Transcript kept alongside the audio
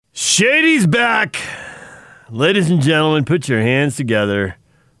Shady's back. Ladies and gentlemen, put your hands together.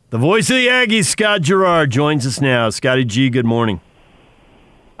 The voice of the Aggies, Scott Garrard, joins us now. Scotty G, good morning.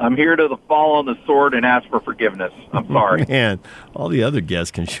 I'm here to fall on the sword and ask for forgiveness. I'm sorry. Man, all the other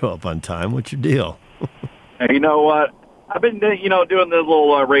guests can show up on time. What's your deal? Hey, you know what? I've been, doing this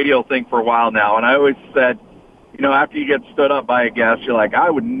little radio thing for a while now, and I always said, after you get stood up by a guest, you're like,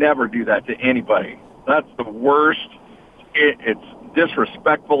 I would never do that to anybody. That's the worst. It's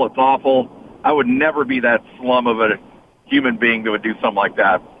disrespectful. It's awful. I would never be that slum of a human being that would do something like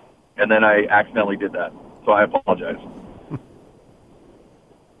that. And then I accidentally did that. So I apologize.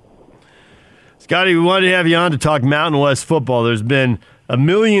 Scotty, we wanted to have you on to talk Mountain West football. There's been a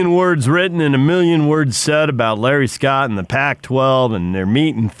million words written and a million words said about Larry Scott and the Pac-12, and they're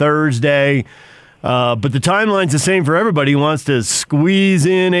meeting Thursday. But the timeline's the same for everybody. He wants to squeeze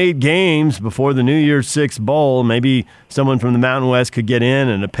in 8 games before the New Year's Six Bowl. Maybe someone from the Mountain West could get in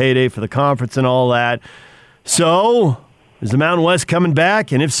and a payday for the conference and all that. So, is the Mountain West coming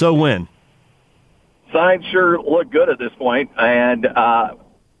back? And if so, when? Signs sure look good at this point. And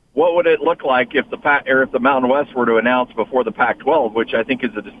what would it look like if the Mountain West were to announce before the Pac-12, which I think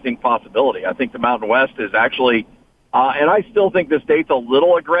is a distinct possibility? I think the Mountain West is actually, and I still think this date's a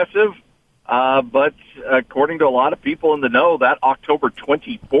little aggressive, but according to a lot of people in the know, that October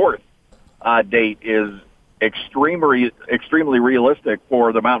 24th date is extremely realistic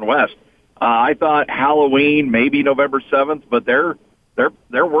for the Mountain West. I thought Halloween, maybe November 7th, but they're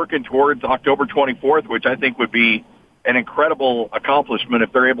working towards October 24th, which I think would be an incredible accomplishment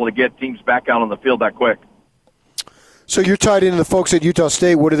if they're able to get teams back out on the field that quick. So you're tied into the folks at Utah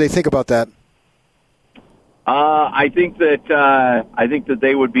State. What do they think about that? I think that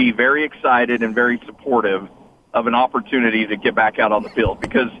they would be very excited and very supportive of an opportunity to get back out on the field.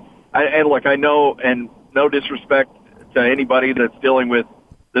 Because, I know, and no disrespect to anybody that's dealing with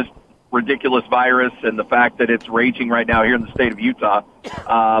this ridiculous virus and the fact that it's raging right now here in the state of Utah,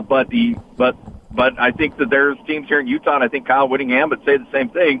 But I think that there's teams here in Utah, and I think Kyle Whittingham would say the same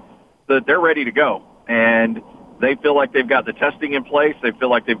thing, that they're ready to go. And they feel like they've got the testing in place. They feel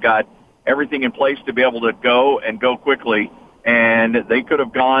like they've got everything in place to be able to go and go quickly. And they could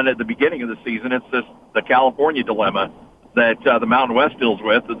have gone at the beginning of the season. It's just the California dilemma that the Mountain West deals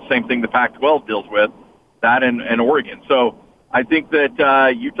with. It's the same thing the Pac-12 deals with, that and Oregon. So I think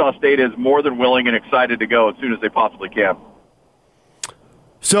that Utah State is more than willing and excited to go as soon as they possibly can.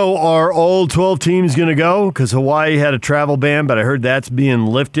 So are all 12 teams going to go? Because Hawaii had a travel ban, but I heard that's being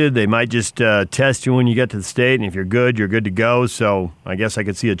lifted. They might just test you when you get to the state, and if you're good to go. So I guess I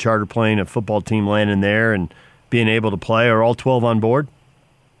could see a charter plane, a football team landing there and being able to play. Are all 12 on board?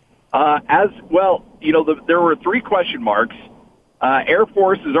 As well, there were 3 question marks. Air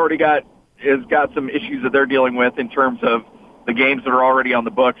Force has got some issues that they're dealing with in terms of the games that are already on the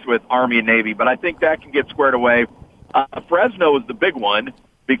books with Army and Navy, but I think that can get squared away. Fresno is the big one,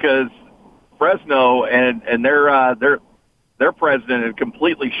 because Fresno and their president had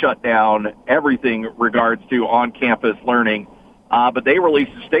completely shut down everything regards to on-campus learning. But they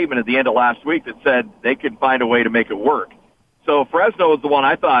released a statement at the end of last week that said they could find a way to make it work. So Fresno is the one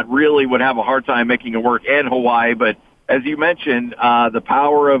I thought really would have a hard time making it work, and Hawaii. But as you mentioned, the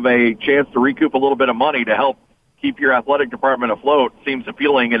power of a chance to recoup a little bit of money to help keep your athletic department afloat seems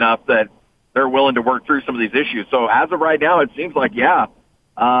appealing enough that they're willing to work through some of these issues. So as of right now, it seems like,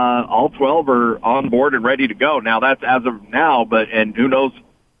 all 12 are on board and ready to go. Now, that's as of now, and who knows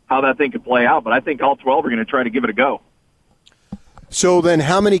how that thing could play out. But I think all 12 are going to try to give it a go. So then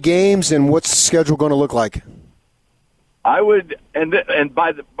how many games and what's the schedule going to look like? I would, and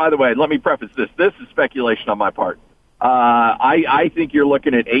by the way, let me preface this. This is speculation on my part. I think you're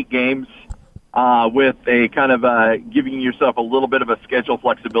looking at 8 games with a kind of giving yourself a little bit of a schedule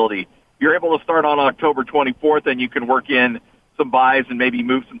flexibility. You're able to start on October 24th, and you can work in some buys and maybe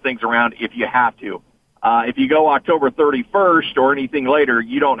move some things around if you have to. If you go October 31st or anything later,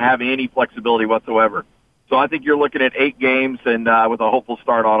 you don't have any flexibility whatsoever. So I think you're looking at 8 games, and with a hopeful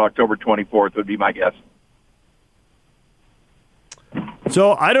start on October 24th would be my guess.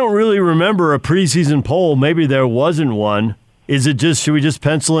 So I don't really remember a preseason poll. Maybe there wasn't one. Is it just, should we just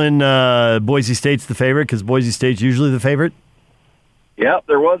pencil in Boise State's the favorite because Boise State's usually the favorite? Yeah,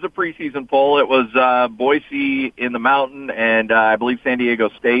 there was a preseason poll. It was Boise in the Mountain and I believe San Diego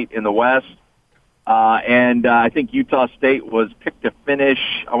State in the West. And I think Utah State was picked to finish,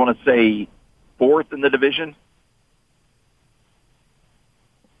 I want to say, 4th in the division.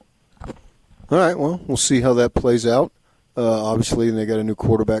 All right, well, we'll see how that plays out. Obviously, they got a new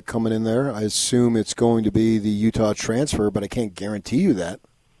quarterback coming in there. I assume it's going to be the Utah transfer, but I can't guarantee you that.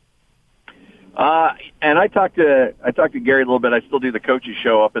 And I talked to Gary a little bit. I still do the coaches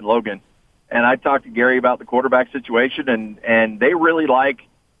show up in Logan, and I talked to Gary about the quarterback situation, and they really like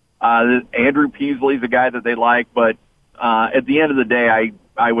Andrew Peasley's a guy that they like, but at the end of the day,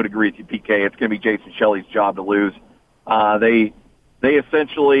 I would agree with you, PK. It's going to be Jason Shelley's job to lose. They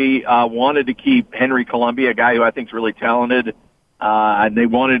essentially wanted to keep Henry Columbia, a guy who I think is really talented, and they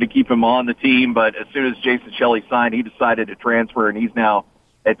wanted to keep him on the team. But as soon as Jason Shelley signed, he decided to transfer, and he's now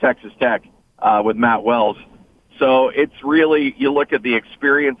at Texas Tech with Matt Wells. So it's really, you look at the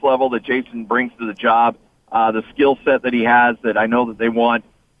experience level that Jason brings to the job, the skill set that he has, that I know that they want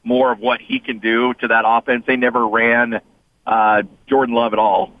more of what he can do to that offense. They never ran Jordan Love at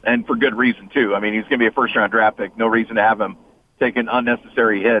all, and for good reason, too. I mean, he's going to be a first-round draft pick. No reason to have him taking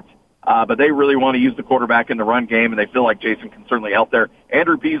unnecessary hits. But they really want to use the quarterback in the run game, and they feel like Jason can certainly help there.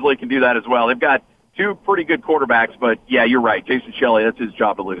 Andrew Peasley can do that as well. They've got two pretty good quarterbacks, but, yeah, you're right. Jason Shelley, that's his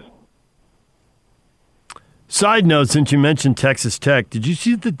job to lose. Side note, since you mentioned Texas Tech, did you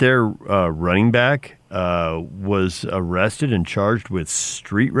see that their running back was arrested and charged with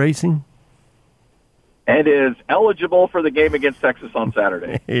street racing? And is eligible for the game against Texas on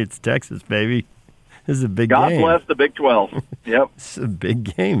Saturday. It's Texas, baby. This is a big game. God bless the Big 12. Yep. It's a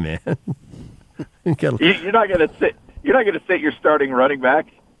big game, man. You're not going to sit. You're not going to sit your starting running back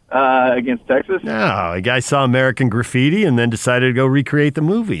against Texas. No, a guy saw American Graffiti and then decided to go recreate the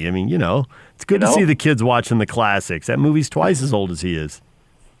movie. I mean, it's good to see the kids watching the classics. That movie's twice as old as he is.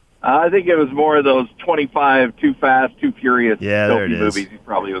 I think it was more of those 25 Too Fast, Too Furious movies he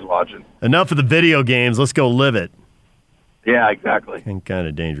probably was watching. Enough of the video games. Let's go live it. Yeah, exactly. And kind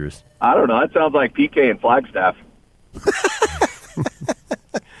of dangerous. I don't know. That sounds like PK and Flagstaff.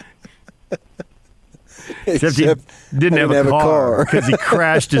 Except he didn't have a car because he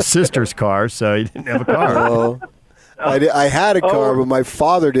crashed his sister's car, so he didn't have a car. I had a car, but my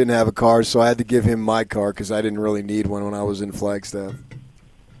father didn't have a car, so I had to give him my car because I didn't really need one when I was in Flagstaff.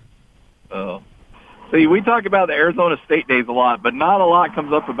 Oh. See, we talk about the Arizona State days a lot, but not a lot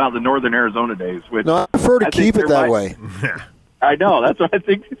comes up about the Northern Arizona days. Which no, I prefer to keep it that way. I know. That's what I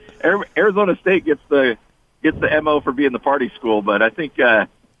think. Arizona State gets the MO for being the party school, but I think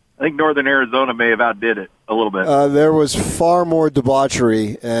Northern Arizona may have outdid it a little bit. There was far more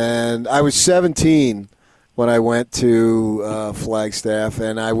debauchery, and I was 17 when I went to Flagstaff,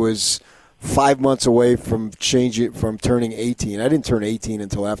 and I was 5 months away from turning 18. I didn't turn 18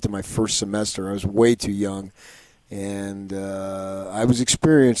 until after my first semester. I was way too young. And I was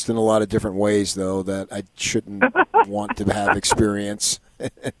experienced in a lot of different ways, though, that I shouldn't want to have experience.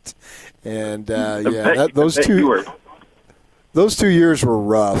 Those 2 years were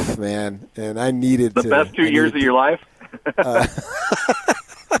rough, man. And I needed the best 2 years of your life?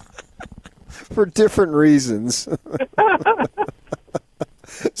 For different reasons.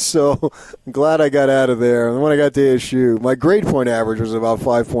 So I'm glad I got out of there. And when I got to ASU, my grade point average was about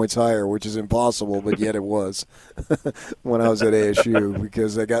 5 points higher, which is impossible, but yet it was when I was at ASU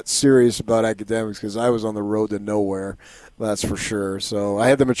because I got serious about academics because I was on the road to nowhere, that's for sure. So I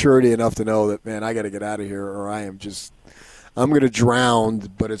had the maturity enough to know that, man, I got to get out of here or I'm going to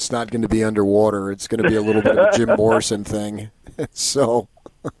drown, but it's not going to be underwater. It's going to be a little bit of a Jim Morrison thing. So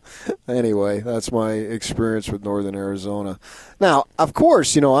anyway, that's my experience with Northern Arizona. Now, of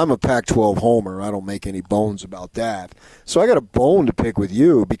course, I'm a Pac-12 homer. I don't make any bones about that. So I got a bone to pick with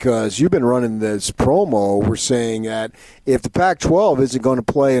you because you've been running this promo. We're saying that if the Pac-12 isn't going to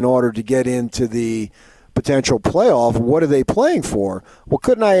play in order to get into the potential playoff, what are they playing for? Well,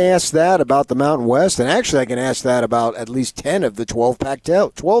 couldn't I ask that about the Mountain West? And actually, I can ask that about at least 10 of the 12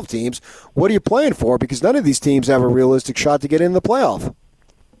 Pac-12 teams. What are you playing for? Because none of these teams have a realistic shot to get in the playoff.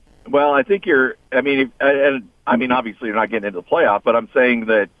 Well, I think obviously you're not getting into the playoff, but I'm saying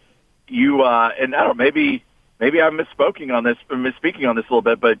that you, and I don't know, maybe I'm misspeaking on this a little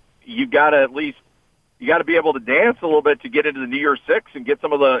bit, but you got to be able to dance a little bit to get into the New Year's Six and get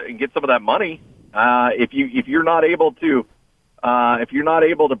some of that money. If you're not able to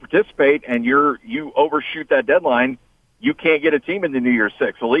participate and you overshoot that deadline, you can't get a team in the New Year's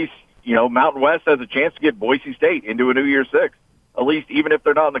Six. At least, Mountain West has a chance to get Boise State into a New Year's Six. At least, even if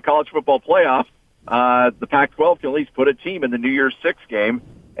they're not in the college football playoff, the Pac-12 can at least put a team in the New Year's Six game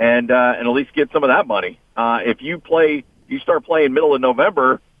and at least get some of that money. If you start playing middle of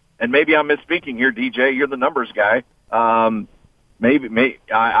November, and maybe I'm misspeaking here, DJ, you're the numbers guy. Maybe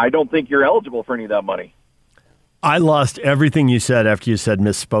I don't think you're eligible for any of that money. I lost everything you said after you said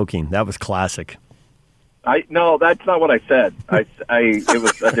misspoking. That was classic. No, that's not what I said. It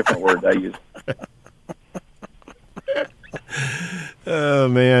was a different word I used. Oh,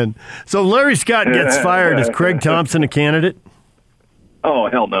 man. So Larry Scott gets fired. Is Craig Thompson a candidate? Oh,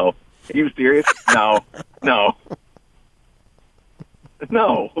 hell no. Are you serious? No.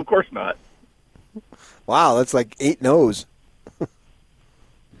 No, of course not. Wow, that's like 8 no's.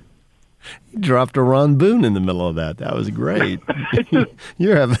 You dropped a Ron Boone in the middle of that. That was great.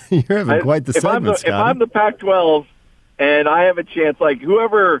 You're having quite the segment, Scott. If I'm the Pac-12 and I have a chance, like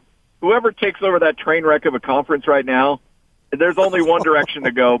whoever takes over that train wreck of a conference right now, there's only one direction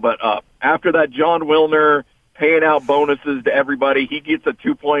to go but up. After that, John Wilner paying out bonuses to everybody, he gets a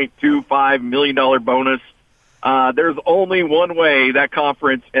 $2.25 million bonus. There's only one way that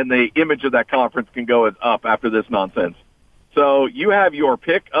conference and the image of that conference can go is up after this nonsense. So you have your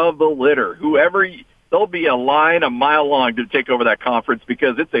pick of the litter. There'll be a line a mile long to take over that conference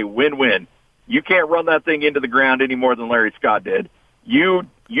because it's a win-win. You can't run that thing into the ground any more than Larry Scott did. You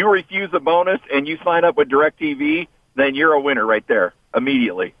refuse a bonus and you sign up with DirecTV, then you're a winner right there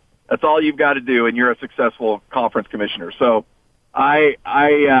immediately. That's all you've got to do, and you're a successful conference commissioner. So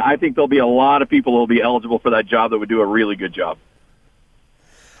I think there'll be a lot of people who will be eligible for that job that would do a really good job.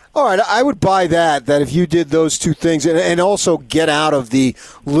 All right, I would buy that if you did those two things and also get out of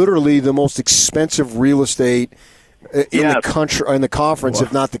literally the most expensive real estate in the country, in the conference,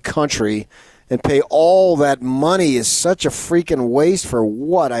 if not the country, and pay all that money is such a freaking waste for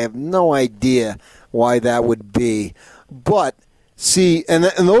what? I have no idea why that would be. But see, and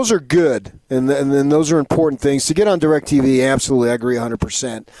those are good, and those are important things. To get on DirecTV, absolutely, I agree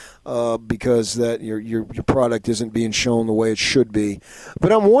 100%. Because that your product isn't being shown the way it should be.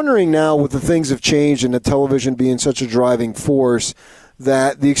 But I'm wondering now, with the things have changed and the television being such a driving force,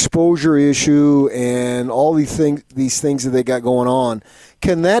 that the exposure issue and all these things that they got going on,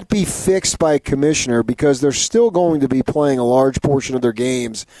 can that be fixed by a commissioner? Because they're still going to be playing a large portion of their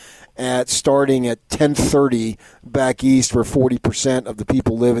games starting at 10:30 back east, where 40% of the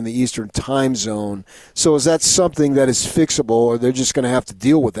people live in the Eastern time zone. So is that something that is fixable, or they're just going to have to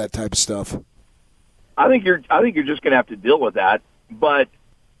deal with that type of stuff? I think you're just going to have to deal with that. But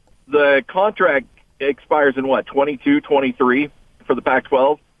the contract expires in 22, 23 for the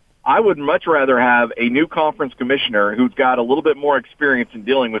Pac-12. I would much rather have a new conference commissioner who's got a little bit more experience in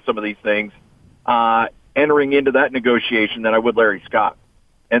dealing with some of these things entering into that negotiation than I would Larry Scott.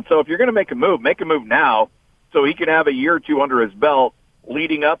 And so if you're going to make a move now so he can have a year or two under his belt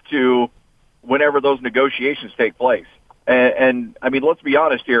leading up to whenever those negotiations take place. And I mean, let's be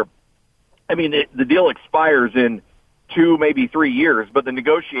honest here. I mean, the deal expires in 2, maybe 3 years, but the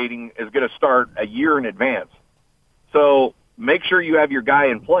negotiating is going to start a year in advance. So make sure you have your guy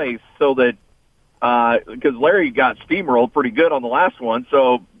in place so that because Larry got steamrolled pretty good on the last one,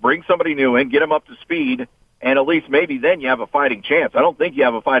 so bring somebody new in, get him up to speed, and at least maybe then you have a fighting chance. I don't think you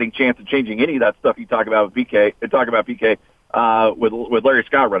have a fighting chance of changing any of that stuff you talk about with PK. With Larry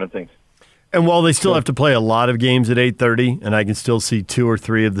Scott running things. And while they still have to play a lot of games at 8:30, and I can still see 2 or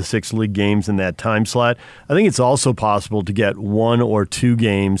 3 of the 6 league games in that time slot, I think it's also possible to get 1 or 2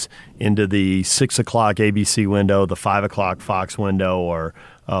 games into the 6 o'clock ABC window, the 5 o'clock Fox window, or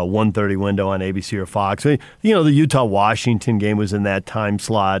 1:30 window on ABC or Fox. The Utah-Washington game was in that time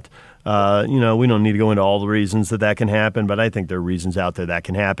slot. We don't need to go into all the reasons that can happen, but I think there are reasons out there that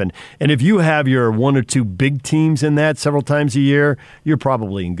can happen. And if you have your 1 or 2 big teams in that several times a year, you're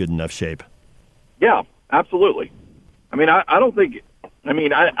probably in good enough shape. Yeah, absolutely. I mean,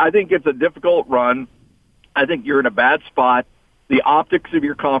 I think it's a difficult run. I think you're in a bad spot. The optics of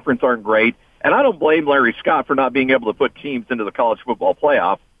your conference aren't great. And I don't blame Larry Scott for not being able to put teams into the college football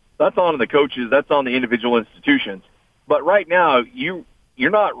playoff. That's on the coaches. That's on the individual institutions. But right now, you're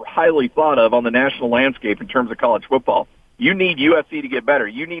not highly thought of on the national landscape in terms of college football. You need USC to get better.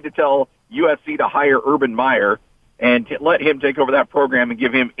 You need to tell USC to hire Urban Meyer and let him take over that program and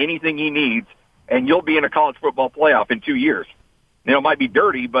give him anything he needs, and you'll be in a college football playoff in 2 years. It might be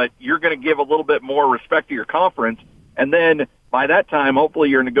dirty, but you're going to give a little bit more respect to your conference, and then by that time, hopefully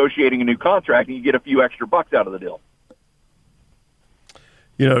you're negotiating a new contract and you get a few extra bucks out of the deal.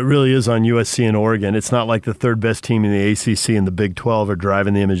 It really is on USC and Oregon. It's not like the third best team in the ACC and the Big 12 are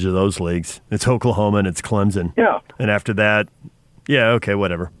driving the image of those leagues. It's Oklahoma and it's Clemson. Yeah. And after that, okay,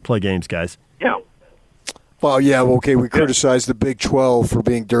 whatever. Play games, guys. Yeah. Well, yeah, okay, we criticize the Big 12 for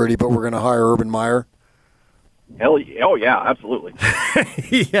being dirty, but we're going to hire Urban Meyer? Hell yeah. Oh, yeah, absolutely.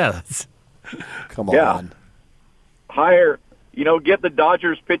 Yes. Come on. Hire, get the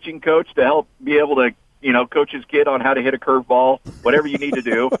Dodgers pitching coach to help be able to, coach his kid on how to hit a curveball, whatever you need to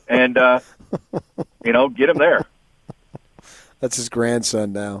do, and, get him there. That's his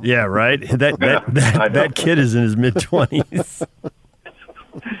grandson now. Yeah, right? That kid is in his mid-20s.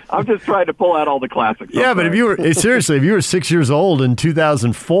 I'm just trying to pull out all the classics. Yeah, but if you were 6 years old in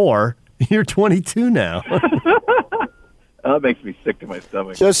 2004, you're 22 now. That makes me sick to my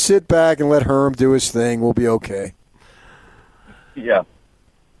stomach. Just sit back and let Herm do his thing. We'll be okay. Yeah.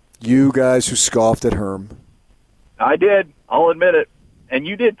 You guys who scoffed at Herm. I did. I'll admit it. And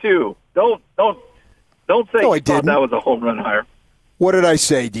you did too. Don't say No, I you thought didn't. that was a home run hire. What did I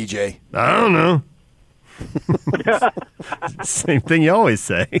say, DJ? I don't know. Same thing you always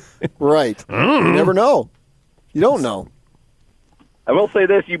say. Right. You never know. You don't know. I will say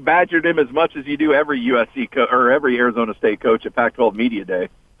this: you badgered him as much as you do every USC or every Arizona State coach at Pac-12 Media Day.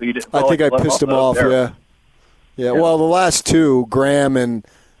 So you didn't. I think I pissed him off. Yeah. Well, the last two, Graham and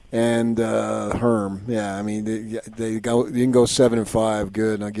Herm. Yeah, I mean they go. You can go 7-5.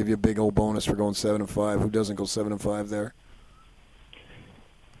 Good, and I'll give you a big old bonus for going 7-5. Who doesn't go 7-5 there?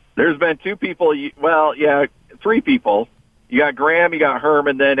 There's been two people. Three people. You got Graham, you got Herm,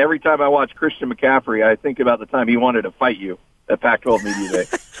 and then every time I watch Christian McCaffrey, I think about the time he wanted to fight you at Pac-12 Media Day.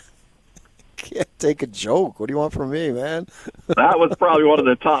 Can't take a joke. What do you want from me, man? That was probably one of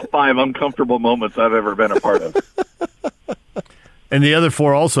the top 5 uncomfortable moments I've ever been a part of. And the other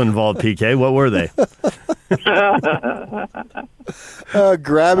 4 also involved PK. What were they?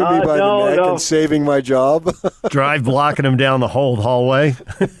 Grabbing me by the neck and saving my job. Drive blocking him down the whole hallway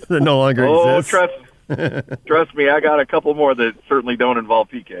that no longer exists. Trust me, I got a couple more that certainly don't involve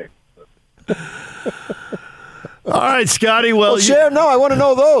PK. All right, Scotty. Well, I want to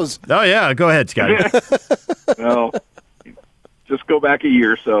know those. Oh, yeah. Go ahead, Scotty. No, just go back a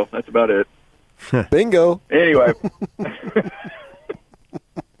year, so that's about it. Bingo. Anyway.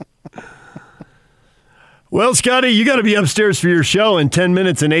 Well, Scotty, you got to be upstairs for your show in 10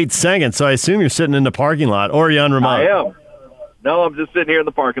 minutes and 8 seconds, so I assume you're sitting in the parking lot, or are you on remote? I am. No, I'm just sitting here in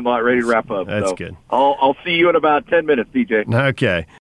the parking lot ready to wrap up. That's good. I'll see you in about 10 minutes, DJ. Okay.